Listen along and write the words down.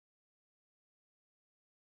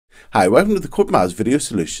Hi, welcome to the Corbettmaths video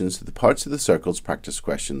solutions to the parts of the circles practice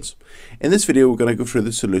questions. In this video, we're going to go through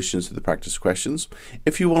the solutions to the practice questions.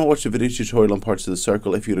 If you want to watch the video tutorial on parts of the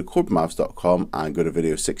circle, if you go to corbettmaths.com and go to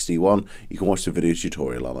video 61, you can watch the video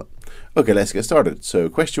tutorial on it. Okay, let's get started. So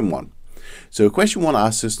question 1. So question 1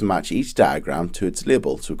 asks us to match each diagram to its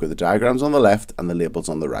label. So we've got the diagrams on the left and the labels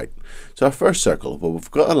on the right. So our first circle, well,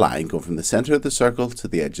 we've got a line going from the center of the circle to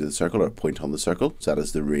the edge of the circle, or a point on the circle. So that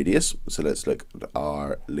is the radius. So let's look at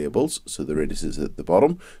our labels. So the radius is at the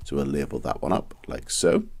bottom. So we'll label that one up like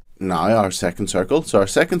so. Now our second circle. So our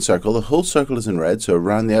second circle, the whole circle is in red. So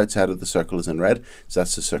around the outside of the circle is in red. So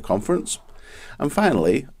that's the circumference. And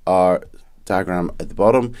finally, our diagram at the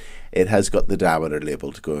bottom, it has got the diameter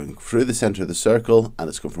labeled going through the center of the circle, and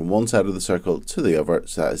it's going from one side of the circle to the other,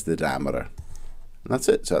 so that is the diameter. And that's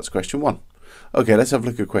it. So that's question 1. Okay, let's have a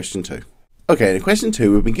look at question 2. Okay, in question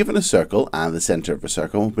 2, we've been given a circle and the center of a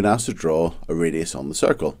circle. We've been asked to draw a radius on the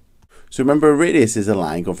circle. So remember, a radius is a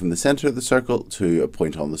line going from the center of the circle to a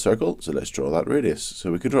point on the circle. So let's draw that radius.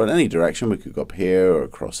 So we could draw it in any direction. We could go up here or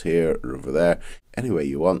across here or over there, any way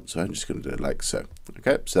you want. So I'm just going to do it like so.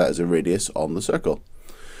 Okay, so that is a radius on the circle.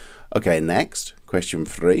 Okay, next, question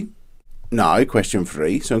 3. Now, question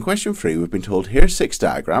 3. So in question 3, we've been told here's 6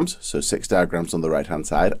 diagrams. So 6 diagrams on the right-hand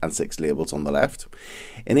side and 6 labels on the left.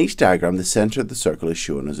 In each diagram, the center of the circle is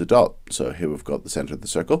shown as a dot. So here we've got the center of the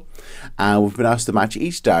circle. And we've been asked to match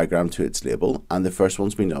each diagram to its label. And the first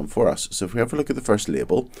one's been done for us. So if we have a look at the first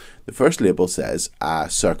label says a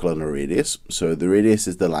circle and a radius. So the radius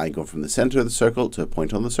is the line going from the center of the circle to a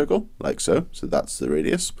point on the circle, like so. So that's the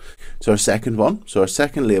radius. So our second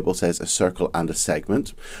label says a circle and a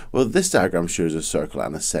segment. Well, this diagram shows a circle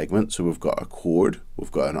and a segment. So we've got a chord,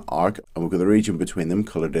 we've got an arc, and we've got the region between them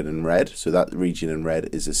colored in red. So that region in red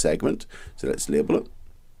is a segment. So let's label it.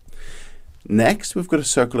 Next, we've got a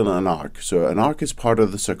circle and an arc. So an arc is part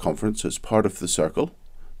of the circumference, so it's part of the circle.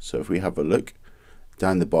 So if we have a look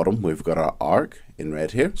down the bottom, we've got our arc in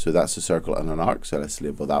red here. So that's a circle and an arc. So let's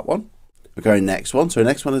label that one. Okay, our next one. So our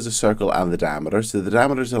next one is a circle and the diameter. So the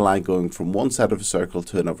diameter is a line going from one side of a circle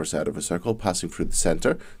to another side of a circle, passing through the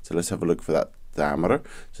center. So let's have a look for that diameter.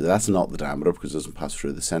 So that's not the diameter because it doesn't pass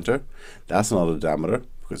through the center. That's not a diameter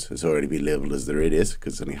because it's already been labeled as the radius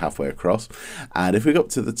because it's only halfway across. And if we go up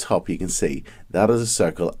to the top, you can see that is a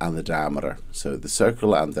circle and the diameter. So the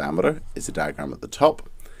circle and diameter is the diagram at the top.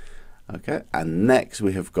 Okay, and next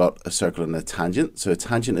we have got a circle and a tangent. So a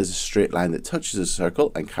tangent is a straight line that touches a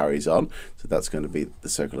circle and carries on. So that's going to be the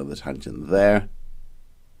circle and the tangent there.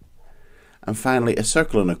 And finally, a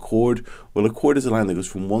circle and a chord. Well, a chord is a line that goes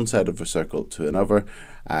from one side of a circle to another.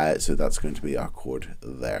 So that's going to be our chord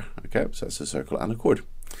there. Okay, so that's a circle and a chord.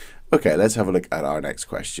 Okay, let's have a look at our next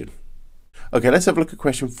question. Okay, let's have a look at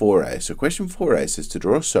question 4a. So question 4a says to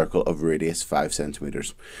draw a circle of radius 5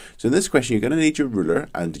 centimeters. So in this question, you're going to need your ruler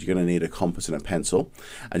and you're going to need a compass and a pencil.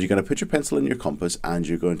 And you're going to put your pencil in your compass and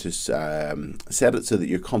you're going to set it so that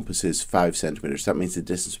your compass is 5 centimeters. That means the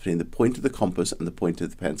distance between the point of the compass and the point of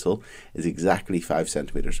the pencil is exactly 5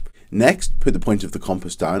 centimeters. Next, put the point of the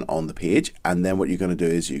compass down on the page. And then what you're going to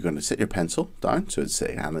do is you're going to set your pencil down. So it's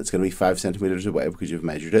going to be 5 centimeters away because you've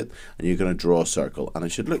measured it. And you're going to draw a circle. And it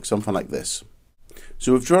should look something like this.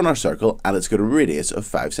 So we've drawn our circle and it's got a radius of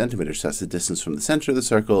 5 centimeters. That's the distance from the center of the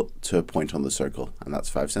circle to a point on the circle, and that's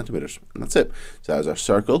 5 centimeters. And that's it. So that's our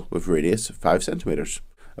circle with radius of 5 centimeters.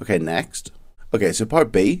 Okay, next. Okay, so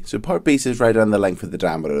part B. So part B says write down the length of the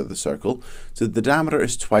diameter of the circle. So the diameter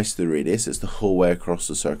is twice the radius. It's the whole way across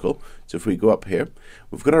the circle. So if we go up here,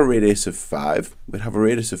 we've got our radius of 5. We'd have a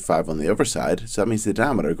radius of 5 on the other side. So that means the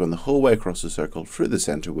diameter going the whole way across the circle through the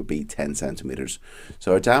center would be 10 centimeters.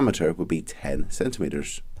 So our diameter would be 10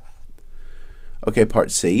 centimeters. Okay,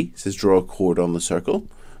 part C says draw a chord on the circle.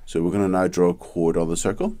 So we're going to now draw a chord on the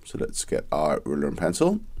circle. So let's get our ruler and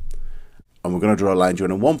pencil. And we're going to draw a line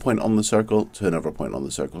joining one point on the circle to another point on the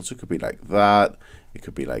circle. So it could be like that, it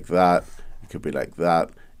could be like that, it could be like that,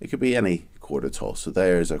 it could be any chord at all. So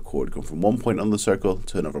there's our chord going from one point on the circle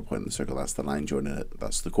to another point on the circle. That's the line joining it,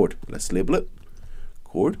 that's the chord. Let's label it,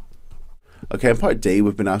 chord. Okay, in part D,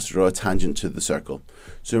 we've been asked to draw a tangent to the circle.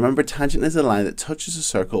 So remember, tangent is a line that touches a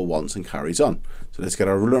circle once and carries on. So let's get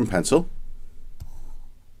our ruler and pencil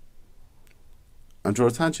and draw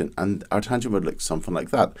a tangent, and our tangent would look something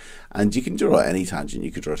like that. And you can draw any tangent.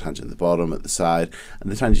 You could draw a tangent at the bottom, at the side,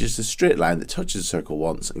 and the tangent is just a straight line that touches the circle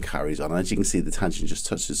once and carries on. And as you can see, the tangent just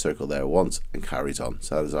touches the circle there once and carries on.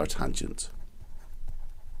 So that is our tangent.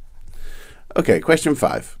 Okay, question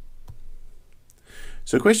 5.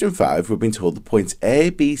 So question 5, we've been told the points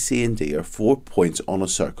A, B, C, and D are 4 points on a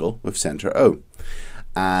circle with center O.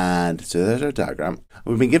 And so there's our diagram.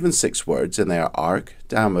 We've been given 6 words, and they are arc,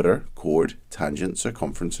 diameter, chord, tangent,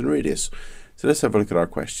 circumference, and radius. So let's have a look at our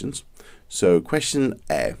questions. So question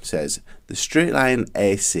A says, the straight line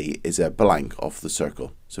AC is a blank off the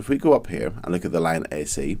circle. So if we go up here and look at the line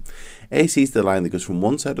AC, AC is the line that goes from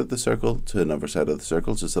one side of the circle to another side of the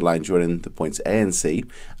circle. So it's the line joining the points A and C,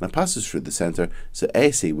 and it passes through the center. So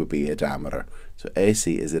AC would be a diameter. So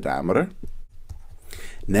AC is a diameter.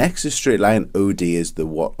 Next, the straight line OD is the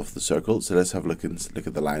what of the circle. So let's have a look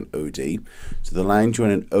at the line OD. So the line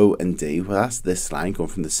joining O and D, well, that's this line going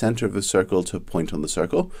from the center of the circle to a point on the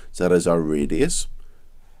circle. So that is our radius.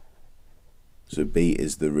 So B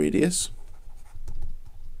is the radius.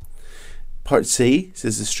 Part C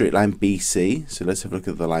says the straight line BC. So let's have a look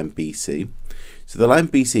at the line BC. So the line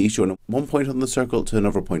BC is joining one point on the circle to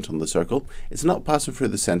another point on the circle. It's not passing through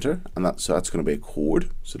the center, and that's going to be a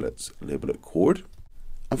chord. So let's label it chord.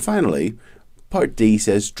 And finally, part D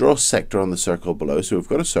says draw a sector on the circle below. So we've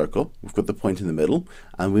got a circle, we've got the point in the middle,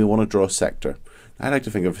 and we want to draw a sector. I like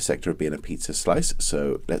to think of a sector being a pizza slice,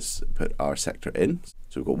 so let's put our sector in.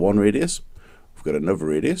 So we've got one radius, we've got another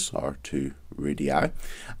radius, or 2 radii,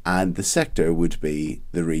 and the sector would be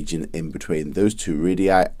the region in between those 2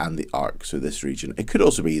 radii and the arc, so this region. It could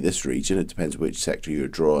also be this region, it depends which sector you're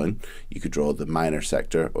drawing. You could draw the minor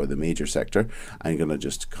sector or the major sector. I'm going to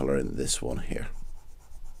just colour in this one here.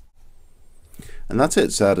 And that's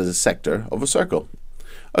it. So that is a sector of a circle.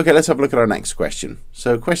 Okay, let's have a look at our next question.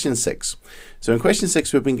 So question 6. So in question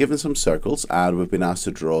 6, we've been given some circles and we've been asked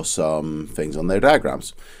to draw some things on their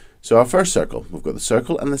diagrams. So our first circle, we've got the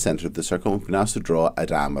circle and the center of the circle. We've been asked to draw a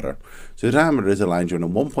diameter. So a diameter is a line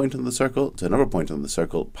joining one point on the circle to another point on the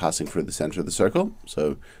circle, passing through the center of the circle.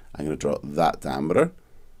 So I'm going to draw that diameter.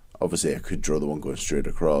 Obviously, I could draw the one going straight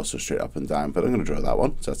across or straight up and down, but I'm going to draw that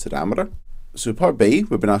one. So that's the diameter. So part B,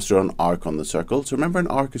 we've been asked to draw an arc on the circle. So remember, an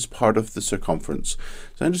arc is part of the circumference.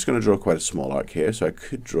 So I'm just going to draw quite a small arc here. So I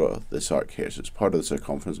could draw this arc here. So it's part of the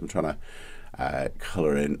circumference. I'm trying to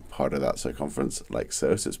colour in part of that circumference like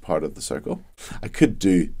so. So it's part of the circle. I could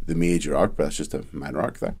do the major arc, but that's just a minor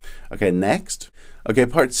arc there. Okay, next. Okay,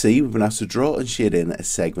 part C, we've been asked to draw and shade in a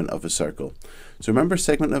segment of a circle. So remember,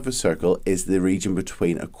 segment of a circle is the region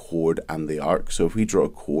between a chord and the arc. So if we draw a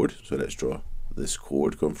chord, so let's draw this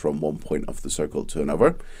chord going from one point of the circle to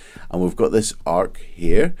another, and we've got this arc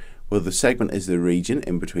here. Well, the segment is the region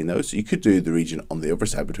in between those. So you could do the region on the other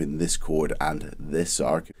side between this chord and this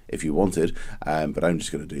arc if you wanted, but I'm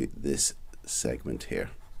just going to do this segment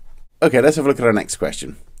here. Okay, let's have a look at our next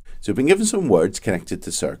question. So we've been given some words connected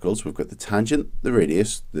to circles. We've got the tangent, the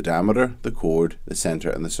radius, the diameter, the chord, the center,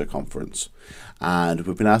 and the circumference. And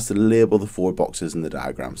we've been asked to label the 4 boxes in the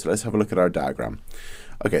diagram. So let's have a look at our diagram.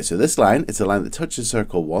 Okay, so this line, it's a line that touches the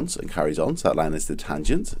circle once and carries on. So that line is the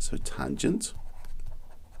tangent. So tangent.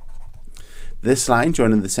 This line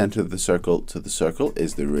joining the center of the circle to the circle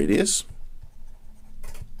is the radius.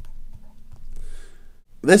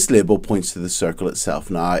 This label points to the circle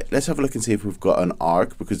itself. Now, let's have a look and see if we've got an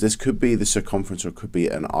arc, because this could be the circumference or it could be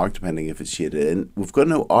an arc, depending if it's shaded in. We've got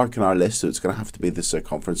no arc in our list, so it's going to have to be the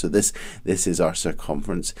circumference. So this is our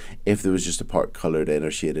circumference. If there was just a part coloured in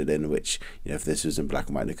or shaded in, which, you know, if this was in black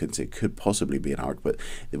and white, I couldn't say it could possibly be an arc, but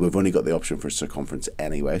we've only got the option for circumference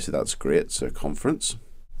anyway, so that's great. Circumference.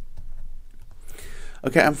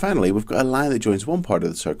 Okay, and finally, we've got a line that joins one part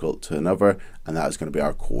of the circle to another, and that is going to be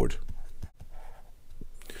our chord.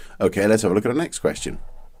 Okay, let's have a look at our next question.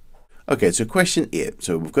 Okay, so question 8.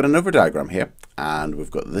 So we've got another diagram here, and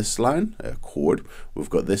we've got this line, a chord.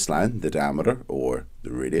 We've got this line, the diameter or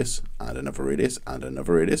the radius, and another radius, and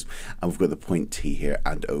another radius. And we've got the point T here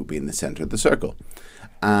and O being the center of the circle.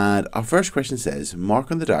 And our first question says,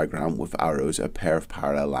 mark on the diagram with arrows a pair of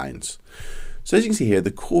parallel lines. So as you can see here,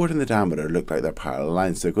 the chord and the diameter look like they're parallel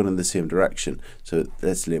lines. They're going in the same direction. So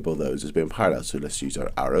let's label those as being parallel. So let's use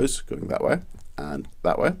our arrows going that way and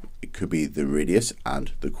that way. It could be the radius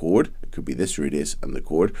and the chord. It could be this radius and the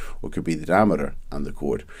chord, or it could be the diameter and the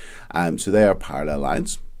chord. So they are parallel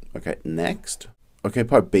lines. Okay, next. Okay,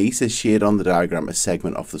 part B says shade on the diagram a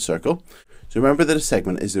segment of the circle. So remember that a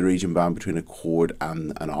segment is the region bound between a chord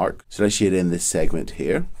and an arc. So let's shade in this segment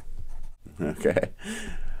here.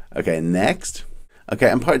 Okay, next. Okay,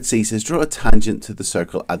 and part C says draw a tangent to the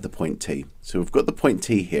circle at the point T. So we've got the point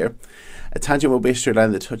T here. A tangent will be a straight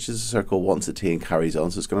line that touches the circle once at T and carries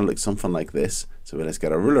on. So it's going to look something like this. So let's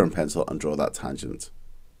get a ruler and pencil and draw that tangent.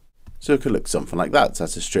 So it could look something like that. So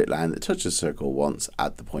that's a straight line that touches the circle once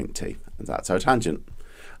at the point T. And that's our tangent.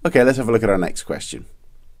 Okay, let's have a look at our next question.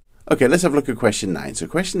 Okay, let's have a look at question 9. So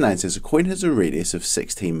question 9 says a coin has a radius of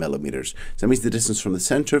 16 millimeters. So that means the distance from the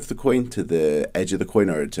center of the coin to the edge of the coin,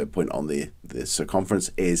 or to a point on the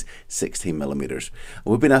circumference, is 16 millimeters. And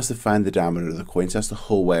we've been asked to find the diameter of the coin, so that's the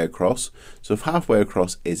whole way across. So if halfway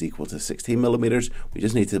across is equal to 16 millimeters, we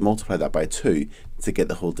just need to multiply that by 2 to get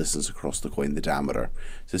the whole distance across the coin, the diameter.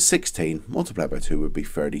 So 16 multiplied by 2 would be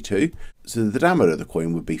 32. So the diameter of the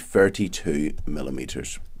coin would be 32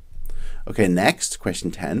 millimeters. Okay, next,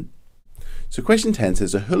 question 10. So question 10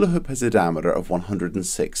 says a hula hoop has a diameter of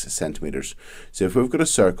 106 centimeters. So if we've got a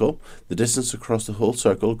circle, the distance across the whole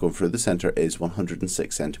circle going through the center is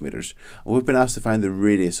 106 centimeters. And we've been asked to find the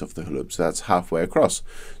radius of the hula hoop, so that's halfway across.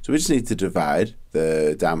 So we just need to divide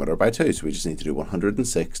the diameter by 2. So we just need to do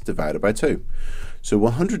 106 divided by 2. So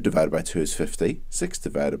 100 divided by 2 is 50, 6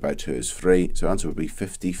 divided by 2 is 3, so our answer would be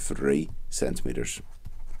 53 centimeters.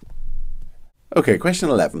 Okay, question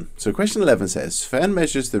 11. So question 11 says, Sven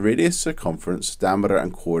measures the radius, circumference, diameter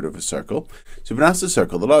and chord of a circle. So we've been asked to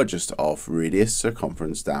circle the largest of radius,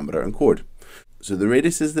 circumference, diameter and chord. So the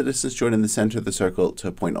radius is the distance joining the center of the circle to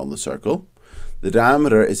a point on the circle. The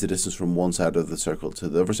diameter is the distance from one side of the circle to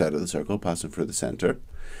the other side of the circle, passing through the center.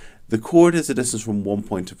 The chord is the distance from one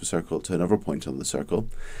point of a circle to another point on the circle.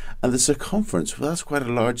 And the circumference, well, that's quite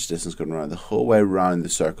a large distance going around the whole way around the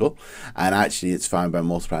circle. And actually, it's found by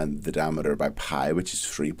multiplying the diameter by pi, which is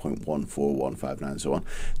 3.14159 and so on.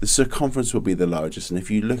 The circumference will be the largest. And if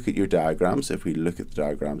you look at your diagrams, if we look at the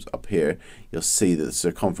diagrams up here, you'll see that the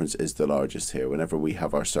circumference is the largest here. Whenever we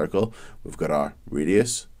have our circle, we've got our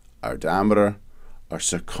radius, our diameter, our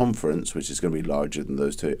circumference, which is going to be larger than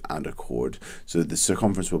those two, and a chord. So the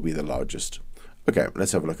circumference will be the largest. Okay,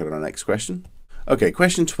 let's have a look at our next question. Okay,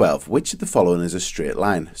 question 12. Which of the following is a straight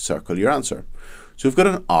line? Circle your answer. So we've got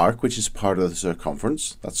an arc, which is part of the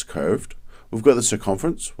circumference. That's curved. We've got the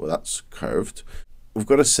circumference. Well, that's curved. We've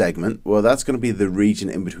got a segment. Well, that's going to be the region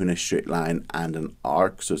in between a straight line and an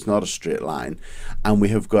arc, so it's not a straight line. And we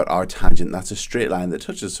have got our tangent. That's a straight line that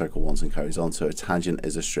touches the circle once and carries on, so a tangent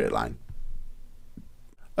is a straight line.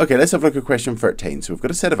 Okay, let's have a look at question 13. So we've got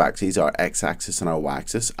a set of axes, our x-axis and our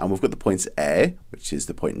y-axis, and we've got the points A, which is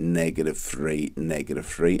the point -3,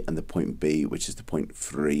 -3, and the point B, which is the point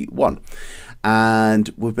 3, 1.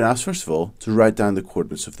 And we've been asked, first of all, to write down the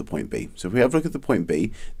coordinates of the point B. So if we have a look at the point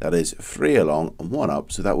B, that is 3 along and 1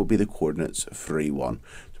 up, so that would be the coordinates 3, 1.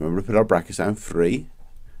 So remember to put our brackets down, 3,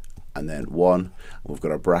 and then 1, and we've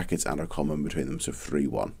got our brackets and our comma in between them, so 3,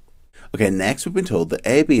 1. Okay, next we've been told that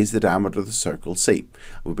AB is the diameter of the circle C.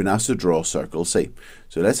 We've been asked to draw circle C.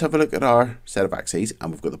 So let's have a look at our set of axes,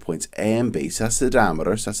 and we've got the points A and B. So that's the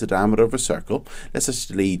diameter. So that's the diameter of a circle. Let's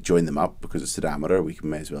actually join them up because it's the diameter. We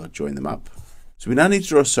may as well join them up. So we now need to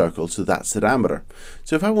draw a circle, so that's the diameter.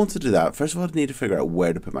 So if I want to do that, first of all, I need to figure out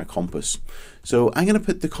where to put my compass. So I'm going to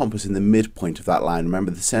put the compass in the midpoint of that line. Remember,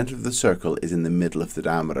 the center of the circle is in the middle of the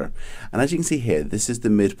diameter. And as you can see here, this is the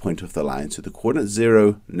midpoint of the line. So the coordinate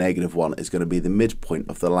 0, -1 is going to be the midpoint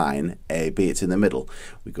of the line AB. It's in the middle.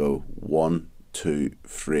 We go 1, 2,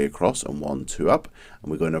 3 across and 1, 2 up, and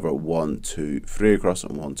we're going over 1, 2, 3 across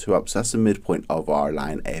and 1, 2 up. So that's the midpoint of our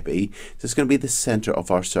line AB. So it's going to be the center of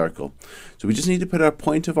our circle. So we just need to put our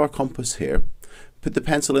point of our compass here, put the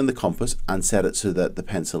pencil in the compass and set it so that the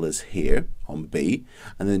pencil is here on B,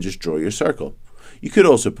 and then just draw your circle. You could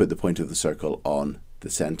also put the point of the circle on the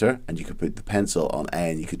center, and you could put the pencil on A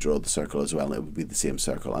and you could draw the circle as well, and it would be the same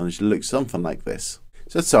circle, and it should look something like this.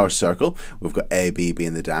 So that's our circle. We've got AB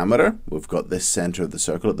being the diameter. We've got this center of the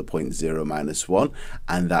circle at the point 0, -1,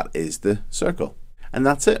 and that is the circle. And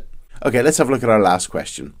that's it. Okay, let's have a look at our last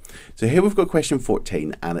question. So here we've got question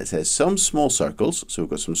 14, and it says some small circles. So we've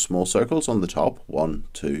got some small circles on the top, 1,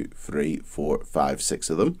 2, 3, 4, 5, 6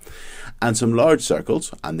 of them, and some large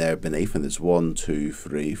circles, and they're beneath, and there's 1, 2,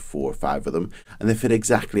 3, 4, 5 of them, and they fit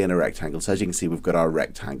exactly in a rectangle. So as you can see, we've got our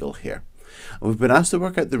rectangle here. And we've been asked to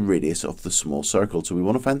work out the radius of the small circle. So we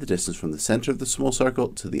want to find the distance from the center of the small circle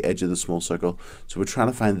to the edge of the small circle. So we're trying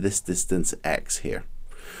to find this distance x here.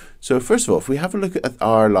 So first of all, if we have a look at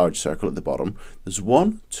our large circle at the bottom, there's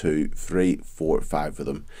 1, 2, 3, 4, 5 of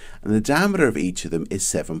them. And the diameter of each of them is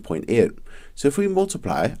 7.8. So if we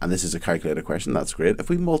multiply, and this is a calculator question, that's great. If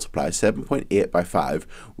we multiply 7.8 by 5,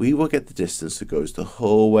 we will get the distance that goes the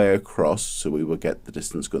whole way across. So we will get the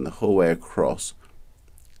distance going the whole way across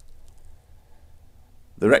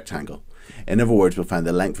the rectangle. In other words, we'll find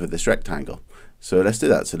the length of this rectangle. So let's do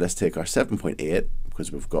that. So let's take our 7.8,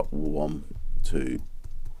 because we've got 1, 2,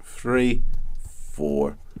 3,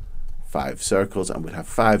 4, 5 circles, and we'd have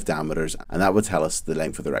 5 diameters, and that would tell us the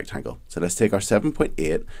length of the rectangle. So let's take our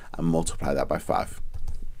 7.8 and multiply that by 5.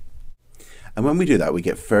 And when we do that, we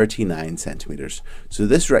get 39 centimeters. So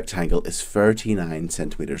this rectangle is 39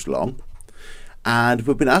 centimeters long. And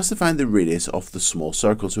we've been asked to find the radius of the small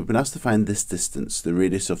circle. So we've been asked to find this distance, the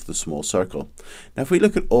radius of the small circle. Now, if we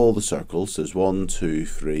look at all the circles, there's 1, 2,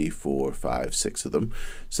 3, 4, 5, 6 of them.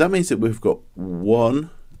 So that means that we've got 1,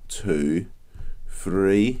 2,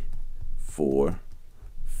 3, 4,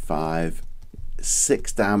 5,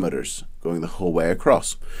 6 diameters going the whole way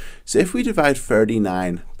across. So if we divide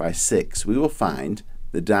 39 by 6, we will find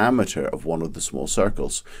the diameter of one of the small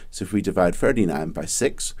circles. So if we divide 39 by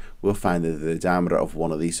 6, we'll find the diameter of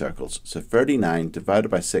one of these circles. So 39 divided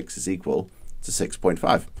by 6 is equal to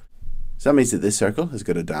 6.5. So that means that this circle has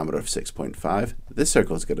got a diameter of 6.5. This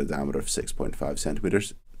circle has got a diameter of 6.5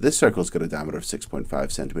 centimeters. This circle has got a diameter of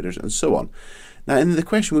 6.5 centimeters, and so on. Now, in the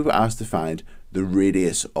question, we were asked to find the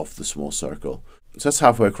radius of the small circle. So that's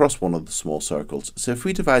halfway across one of the small circles. So if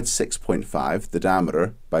we divide 6.5, the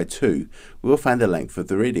diameter, by 2, we will find the length of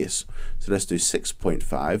the radius. So let's do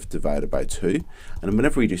 6.5 divided by 2. And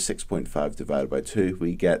whenever we do 6.5 divided by 2,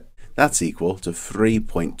 we get that's equal to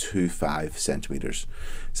 3.25 centimeters.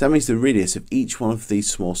 So that means the radius of each one of these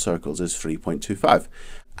small circles is 3.25.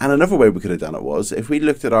 And another way we could have done it was, if we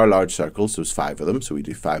looked at our large circles, there's 5 of them, so we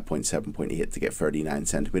do 5.7.8 to get 39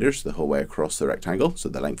 centimeters the whole way across the rectangle, so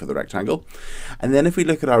the length of the rectangle. And then if we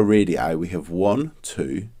look at our radii, we have 1,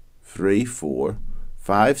 2, 3, 4,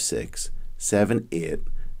 5, 6, 7, 8,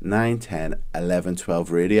 9, 10, 11,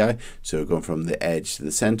 12 radii. So going from the edge to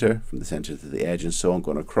the center, from the center to the edge, and so on,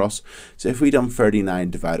 going across. So if we done 39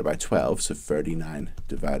 divided by 12, so 39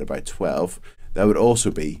 divided by 12, that would also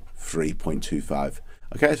be 3.25.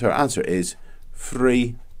 Okay, so our answer is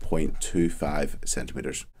 3.25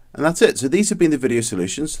 centimeters. And that's it. So these have been the video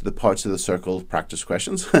solutions to the parts of the circle practice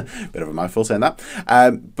questions. Bit of a mouthful saying that.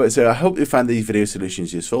 But so I hope you found these video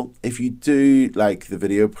solutions useful. If you do like the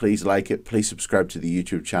video, please like it. Please subscribe to the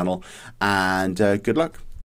YouTube channel. And good luck.